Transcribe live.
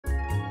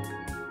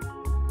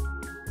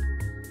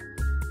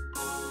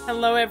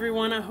Hello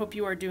everyone, I hope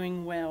you are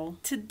doing well.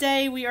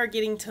 Today we are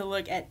getting to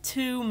look at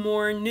two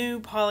more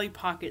new Polly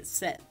Pocket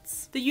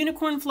sets. The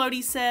Unicorn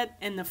Floatie set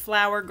and the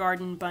Flower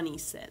Garden Bunny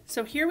set.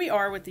 So here we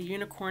are with the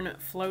Unicorn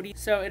Floatie.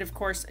 So it of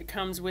course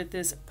comes with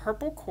this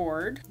purple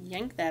cord.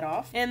 Yank that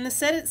off. And the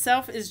set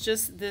itself is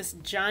just this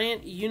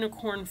giant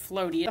unicorn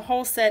floatie. The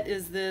whole set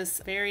is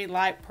this very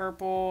light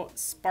purple,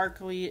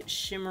 sparkly,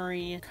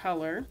 shimmery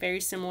color.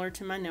 Very similar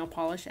to my nail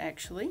polish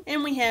actually.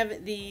 And we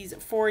have these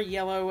 4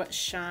 yellow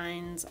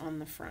shines on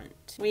the front.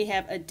 We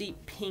have a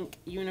deep pink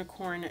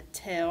unicorn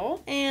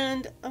tail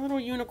and a little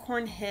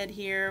unicorn head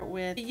here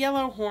with a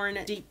yellow horn,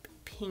 deep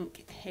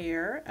pink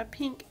hair, a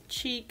pink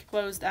cheek,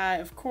 closed eye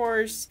of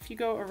course. If you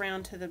go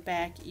around to the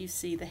back you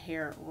see the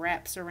hair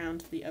wraps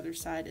around to the other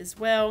side as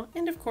well.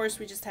 And of course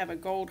we just have a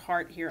gold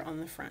heart here on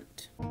the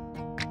front.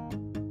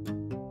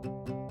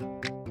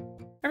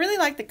 I really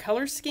like the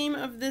color scheme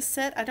of this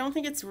set. I don't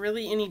think it's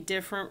really any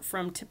different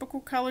from typical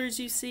colors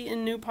you see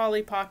in new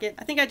Polly Pocket.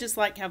 I think I just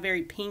like how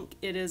very pink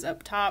it is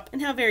up top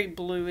and how very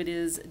blue it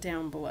is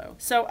down below.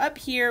 So up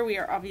here we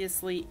are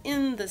obviously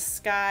in the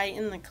sky,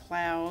 in the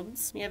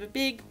clouds. We have a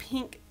big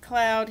pink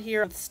cloud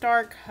here with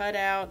star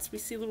cutouts. We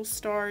see little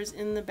stars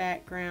in the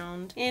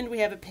background. And we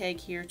have a peg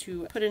here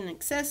to put an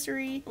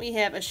accessory. We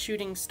have a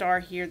shooting star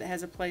here that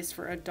has a place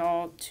for a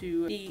doll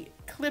to be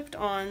clipped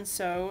on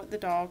so the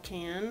doll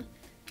can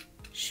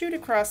shoot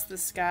across the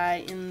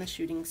sky in the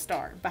shooting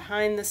star.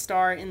 Behind the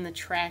star in the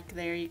track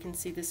there you can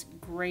see this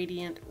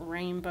gradient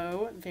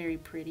rainbow, very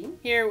pretty.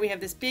 Here we have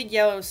this big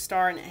yellow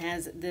star and it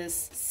has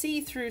this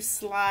see-through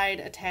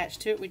slide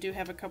attached to it. We do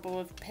have a couple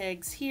of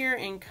pegs here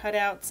and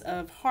cutouts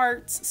of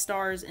hearts,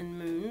 stars, and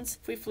moons.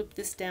 If we flip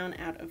this down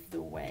out of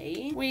the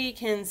way, we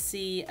can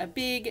see a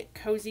big,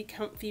 cozy,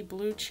 comfy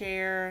blue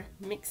chair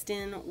mixed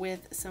in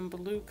with some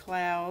blue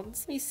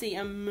clouds. We see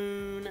a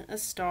moon, a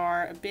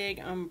star, a big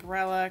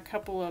umbrella, a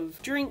couple of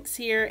drinks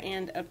here,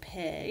 and a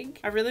peg.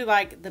 I really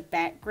like the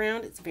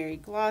background. It's very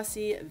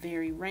glossy,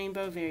 very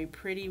rainbow, very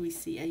pretty. We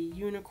see a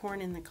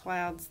unicorn in the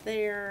clouds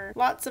there.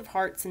 Lots of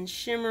hearts and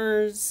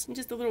shimmers. And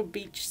just a little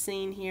beach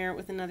scene here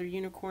with another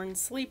unicorn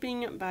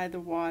sleeping by the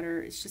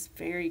water. It's just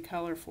very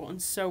colorful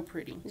and so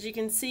pretty. As you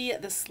can see,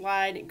 the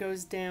slide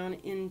goes down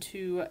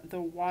into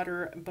the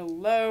water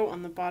below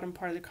on the bottom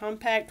part of the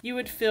compact. You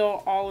would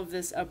fill all of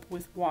this up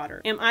with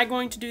water. Am I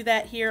going to do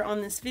that here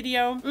on this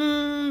video?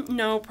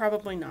 No,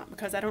 probably not,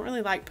 because I don't really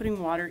like putting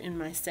water in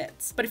my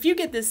sets. But if you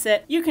get this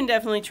set, you can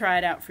definitely try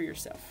it out for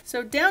yourself.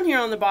 So down here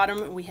on the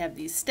bottom, we have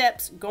these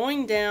steps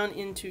going down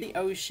into the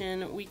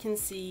ocean. We can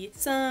see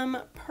some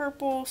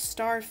purple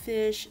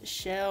starfish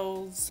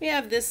shells. We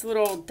have this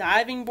little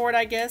diving board,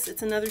 I guess.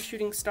 It's another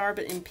shooting star,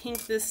 but in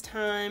pink this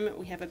time.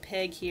 We have a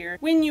peg here.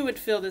 When you would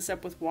fill this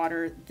up with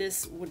water,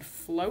 this would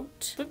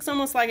float. Looks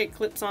almost like it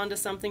clips onto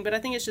something, but I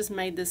think it's just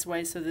made this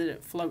way so that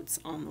it floats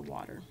on the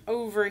water.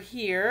 Over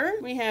here,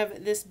 we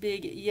have this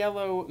big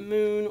yellow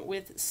moon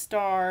with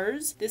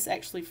stars. This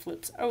actually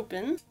flips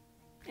open.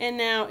 And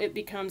now it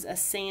becomes a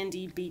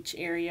sandy beach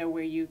area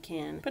where you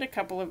can put a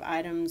couple of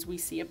items. We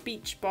see a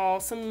beach ball,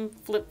 some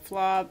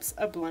flip-flops,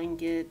 a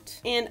blanket,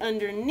 and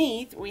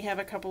underneath we have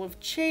a couple of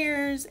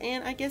chairs,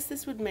 and I guess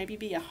this would maybe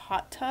be a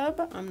hot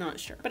tub. I'm not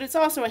sure. But it's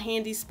also a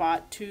handy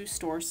spot to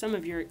store some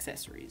of your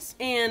accessories.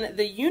 And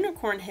the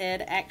unicorn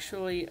head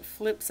actually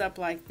flips up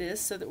like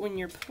this so that when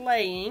you're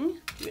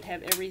playing, you would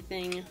have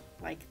everything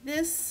like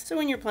this. So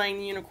when you're playing,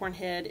 the unicorn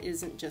head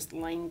isn't just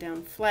laying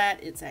down flat,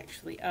 it's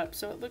actually up.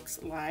 So it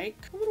looks like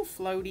a little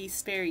floatie,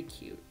 very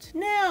cute.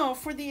 Now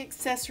for the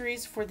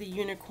accessories for the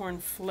Unicorn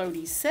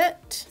Floatie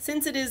set.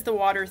 Since it is the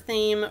water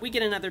theme, we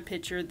get another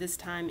picture, this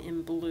time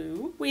in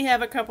blue. We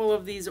have a couple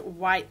of these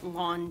white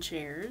lawn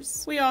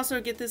chairs. We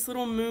also get this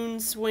little moon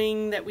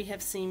swing that we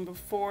have seen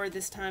before.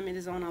 This time it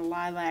is on a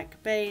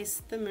lilac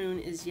base. The moon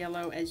is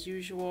yellow as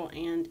usual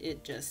and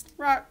it just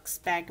rocks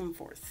back and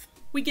forth.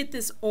 We get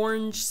this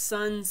orange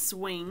sun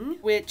swing,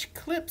 which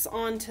clips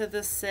onto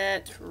the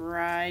set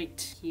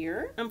right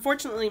here.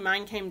 Unfortunately,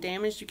 mine came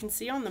damaged. You can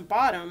see on the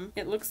bottom,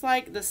 it looks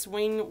like the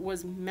swing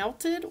was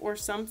melted or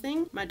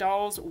something. My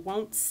dolls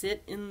won't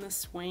sit in the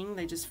swing.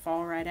 They just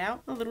fall right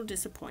out. A little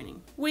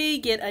disappointing. We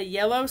get a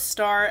yellow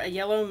star, a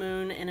yellow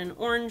moon, and an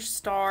orange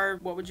star.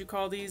 What would you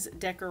call these?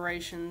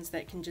 Decorations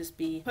that can just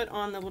be put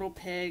on the little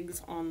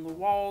pegs on the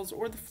walls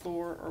or the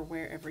floor or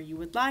wherever you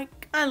would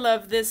like. I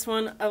love this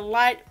one. A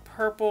light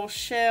purple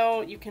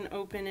shell. You can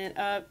open it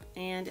up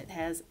and it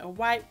has a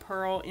white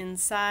pearl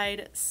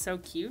inside. So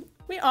cute.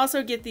 We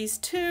also get these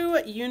two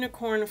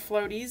unicorn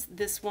floaties,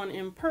 this one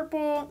in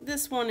purple,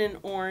 this one in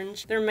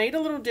orange. They're made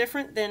a little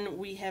different than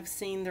we have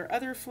seen their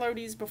other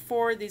floaties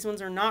before. These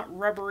ones are not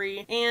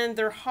rubbery and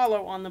they're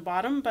hollow on the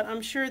bottom, but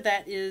I'm sure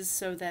that is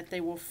so that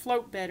they will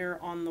float better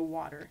on the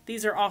water.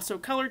 These are also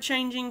color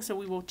changing, so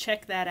we will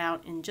check that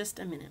out in just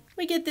a minute.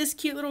 We get this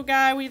cute little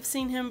guy. We've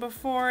seen him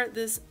before,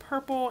 this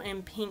purple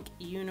and pink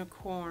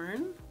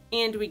unicorn.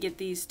 And we get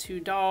these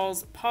two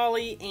dolls,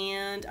 Polly,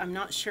 and I'm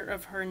not sure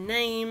of her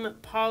name.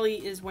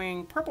 Polly is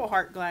wearing purple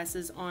heart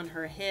glasses on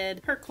her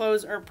head. Her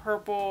clothes are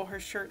purple.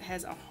 Her shirt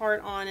has a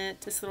heart on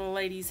it. This little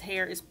lady's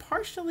hair is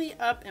partially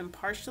up and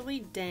partially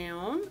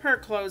down. Her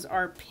clothes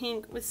are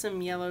pink with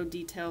some yellow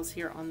details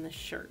here on the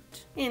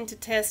shirt. And to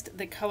test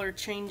the color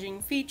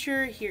changing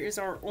feature, here is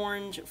our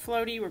orange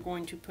Floatie. We're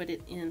going to put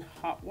it in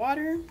hot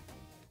water.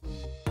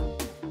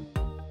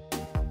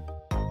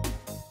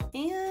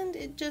 And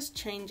it just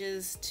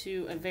changes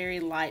to a very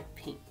light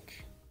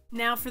pink.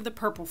 Now for the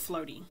purple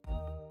Floatie.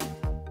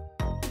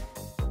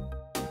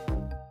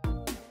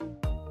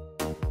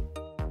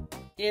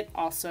 It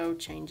also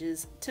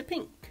changes to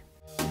pink.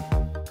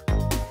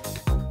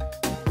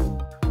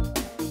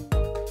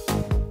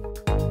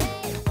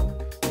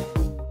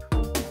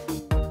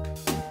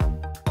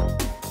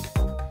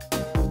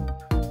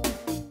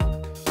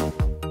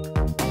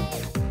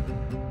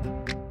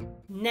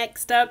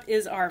 Next up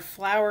is our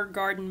Flower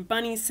Garden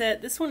Bunny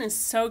set. This one is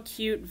so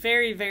cute,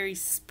 very, very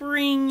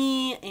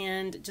springy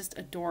and just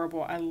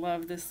adorable. I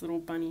love this little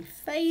bunny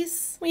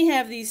face. We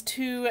have these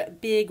two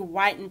big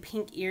white and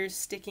pink ears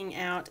sticking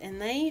out,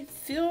 and they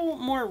feel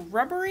more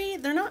rubbery.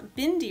 They're not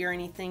bendy or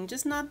anything,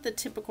 just not the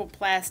typical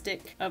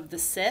plastic of the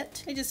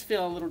set. They just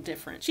feel a little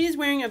different. She's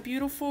wearing a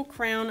beautiful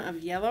crown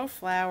of yellow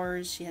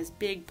flowers. She has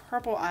big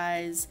purple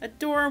eyes,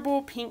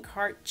 adorable pink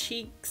heart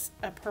cheeks,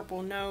 a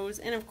purple nose,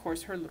 and of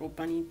course her little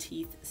bunny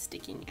teeth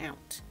sticking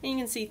out. And you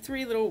can see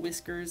three little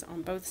whiskers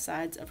on both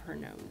sides of her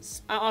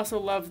nose. I also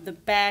love the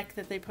back,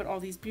 that they put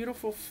all these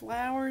beautiful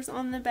flowers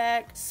on the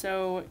back.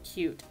 So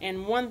cute.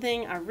 And one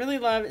thing I really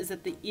love is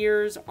that the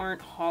ears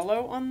aren't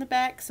hollow on the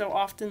back. So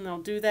often they'll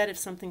do that if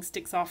something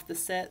sticks off the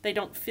set. They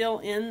don't fill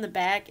in the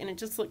back and it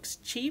just looks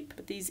cheap.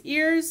 But these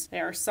ears,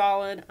 they are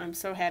solid. I'm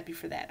so happy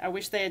for that. I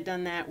wish they had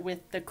done that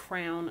with the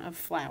crown of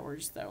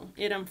flowers though.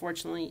 It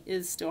unfortunately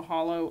is still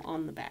hollow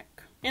on the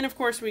back. And of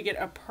course we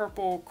get a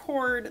purple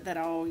cord that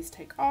I always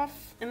take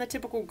off, and the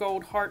typical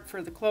gold heart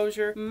for the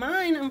closure.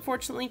 Mine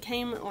unfortunately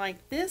came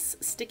like this,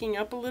 sticking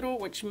up a little,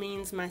 which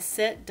means my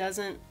set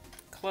doesn't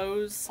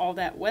close all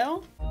that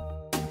well.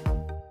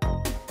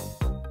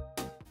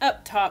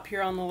 Up top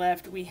here on the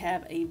left, we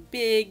have a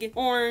big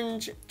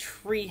orange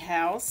tree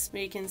house.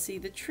 You can see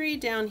the tree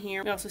down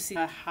here. We also see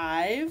a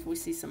hive. We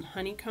see some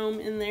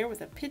honeycomb in there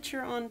with a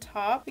picture on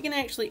top. We can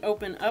actually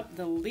open up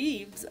the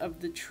leaves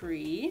of the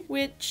tree,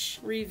 which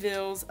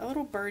reveals a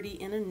little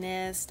birdie in a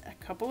nest, a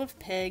couple of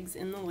pegs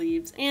in the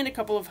leaves, and a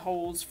couple of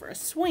holes for a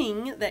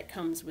swing that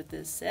comes with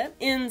this set.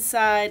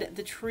 Inside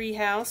the tree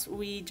house,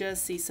 we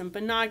just see some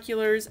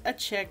binoculars, a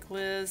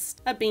checklist,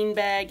 a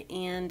beanbag,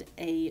 and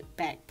a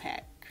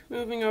backpack.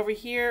 Moving over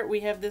here,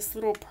 we have this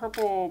little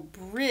purple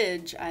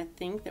bridge, I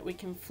think, that we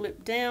can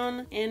flip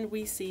down, and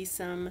we see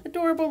some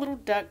adorable little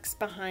ducks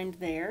behind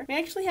there. We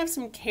actually have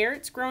some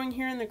carrots growing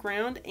here in the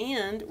ground,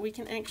 and we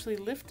can actually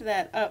lift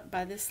that up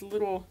by this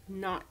little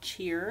notch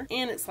here,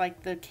 and it's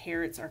like the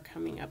carrots are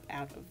coming up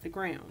out of the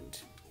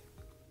ground.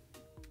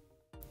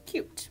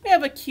 Cute. We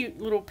have a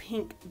cute little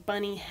pink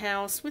bunny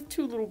house with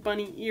two little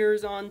bunny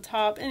ears on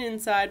top, and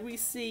inside we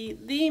see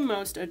the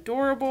most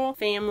adorable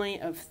family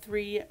of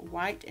three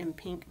white and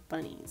pink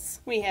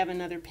bunnies. We have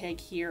another peg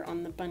here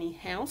on the bunny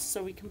house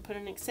so we can put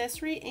an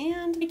accessory,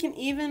 and we can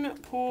even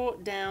pull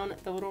down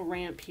the little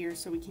ramp here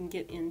so we can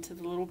get into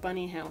the little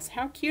bunny house.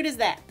 How cute is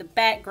that? The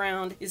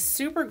background is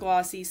super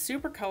glossy,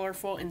 super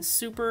colorful, and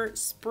super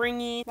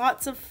springy.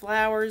 Lots of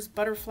flowers,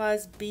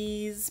 butterflies,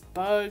 bees,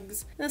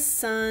 bugs, the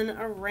sun,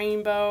 a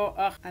rainbow.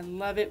 Ugh, I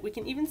love it. We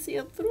can even see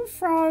a little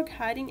frog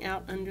hiding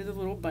out under the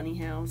little bunny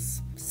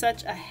house.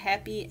 Such a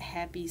happy,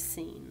 happy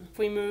scene. If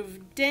we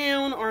move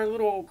down our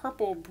little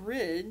purple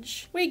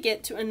bridge, we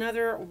get to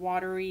another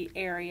watery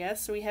area.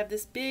 So we have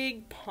this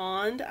big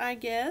pond, I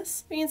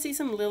guess. We can see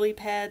some lily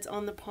pads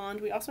on the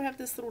pond. We also have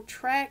this little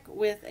track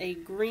with a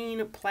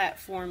green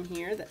platform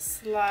here that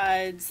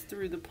slides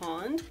through the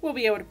pond. We'll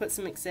be able to put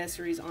some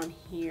accessories on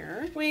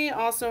here. We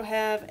also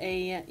have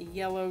a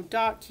yellow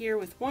dock here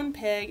with one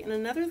peg and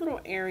another little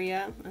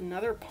area,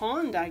 another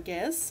pond, I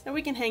guess, that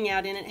we can hang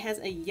out in. It has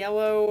a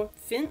yellow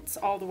fence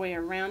all the way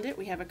around it.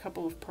 We have a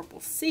couple of purple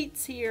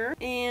seats here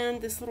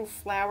and this little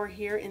flower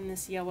here in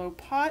this yellow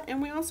pot,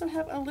 and we also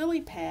have a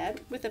lily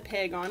pad with a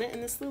peg on it,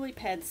 and this lily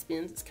pad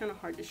spins. It's kind of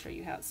hard to show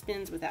you how it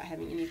spins without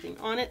having anything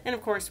on it. And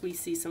of course we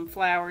see some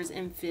flowers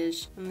and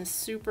fish and this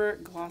super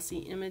glossy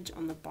image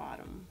on the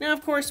bottom. Now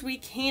of course we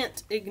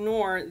can't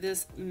ignore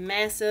this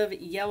massive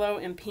yellow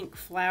and pink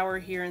flower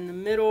here in the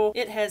middle.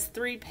 It has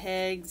three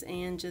pegs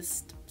and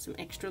just some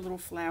extra little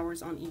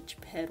flowers on each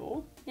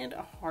petal and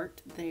a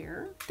heart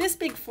there. This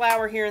big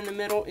flower here in the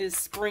middle is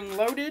spring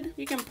loaded.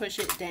 You can push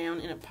it down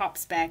and it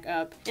pops back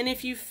up. And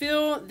if you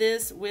fill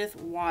this with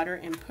water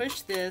and push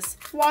this,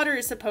 water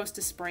is supposed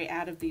to spray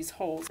out of these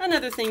holes.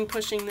 Another thing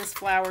pushing this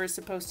flower is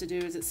supposed to do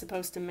is it's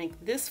supposed to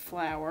make this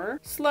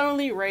flower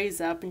slowly raise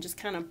up and just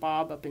kind of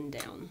bob up and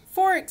down.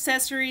 For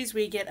accessories,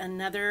 we get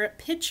another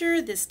pitcher,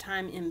 this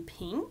time in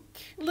pink.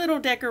 little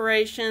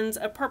decorations,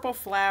 a purple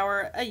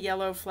flower, a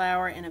yellow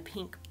flower, and a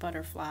pink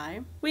butterfly.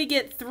 We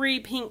get 3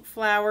 pink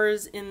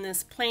flowers in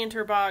this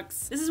planter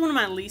box. This is one of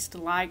my least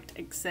liked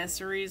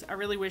accessories. I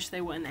really wish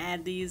they wouldn't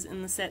add these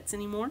in the sets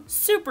anymore.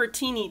 Super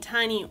teeny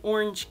tiny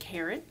orange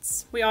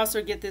carrots. We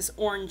also get this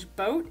orange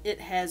boat.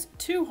 It has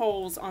 2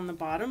 holes on the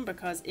bottom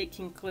because it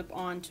can clip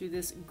onto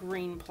this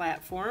green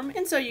platform,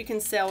 and so you can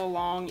sail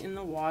along in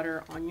the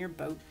water on your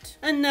boat.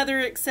 Another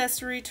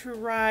accessory to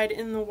ride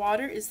in the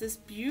water is this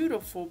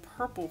beautiful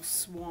purple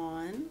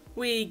swan.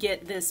 We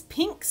get this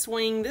pink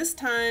swing. This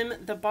time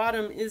the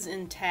bottom is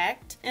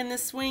intact and the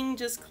swing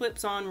just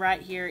clips on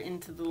right here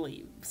into the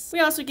leaves. We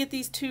also get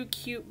these 2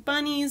 cute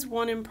bunnies,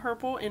 one in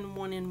purple and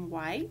one in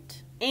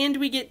white. And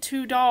we get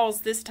 2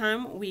 dolls. This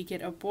time we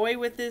get a boy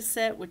with this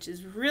set, which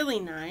is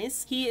really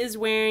nice. He is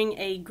wearing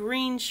a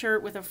green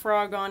shirt with a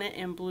frog on it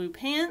and blue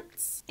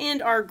pants.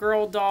 And our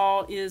girl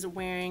doll is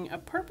wearing a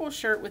purple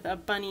shirt with a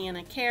bunny and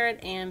a carrot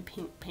and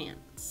pink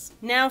pants.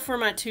 Now for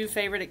my 2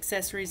 favorite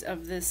accessories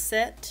of this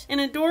set. An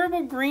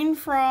adorable green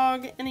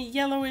frog and a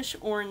yellowish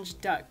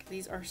orange duck.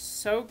 These are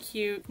so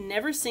cute.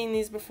 Never seen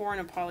these before in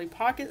a Polly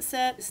Pocket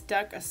set. This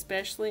duck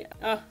especially.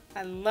 Oh,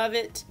 I love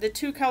it. The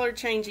 2 color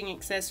changing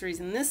accessories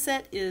in this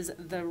set is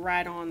the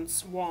ride-on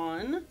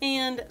swan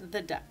and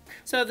the duck.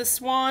 So the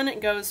swan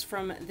goes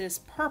from this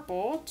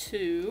purple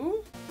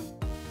to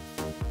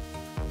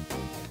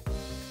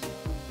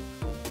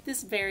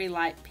this very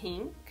light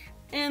pink,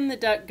 and the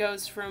duck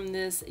goes from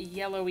this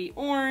yellowy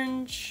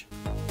orange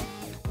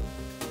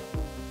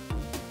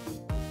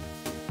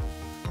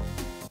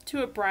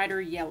to a brighter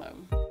yellow.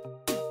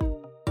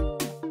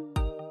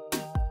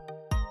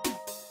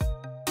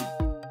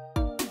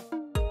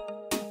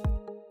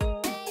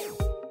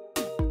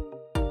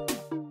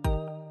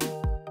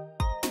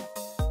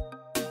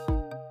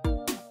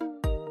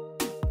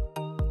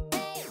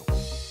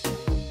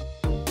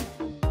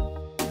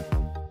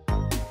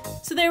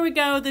 So there we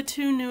go, the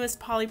 2 newest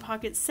Polly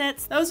Pocket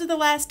sets. Those are the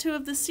last 2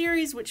 of the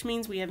series, which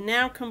means we have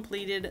now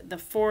completed the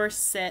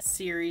 4-set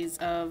series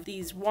of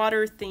these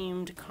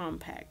water-themed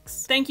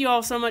compacts. Thank you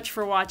all so much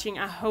for watching.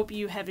 I hope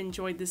you have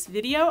enjoyed this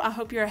video. I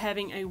hope you are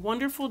having a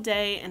wonderful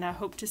day, and I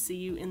hope to see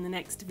you in the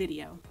next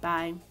video.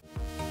 Bye.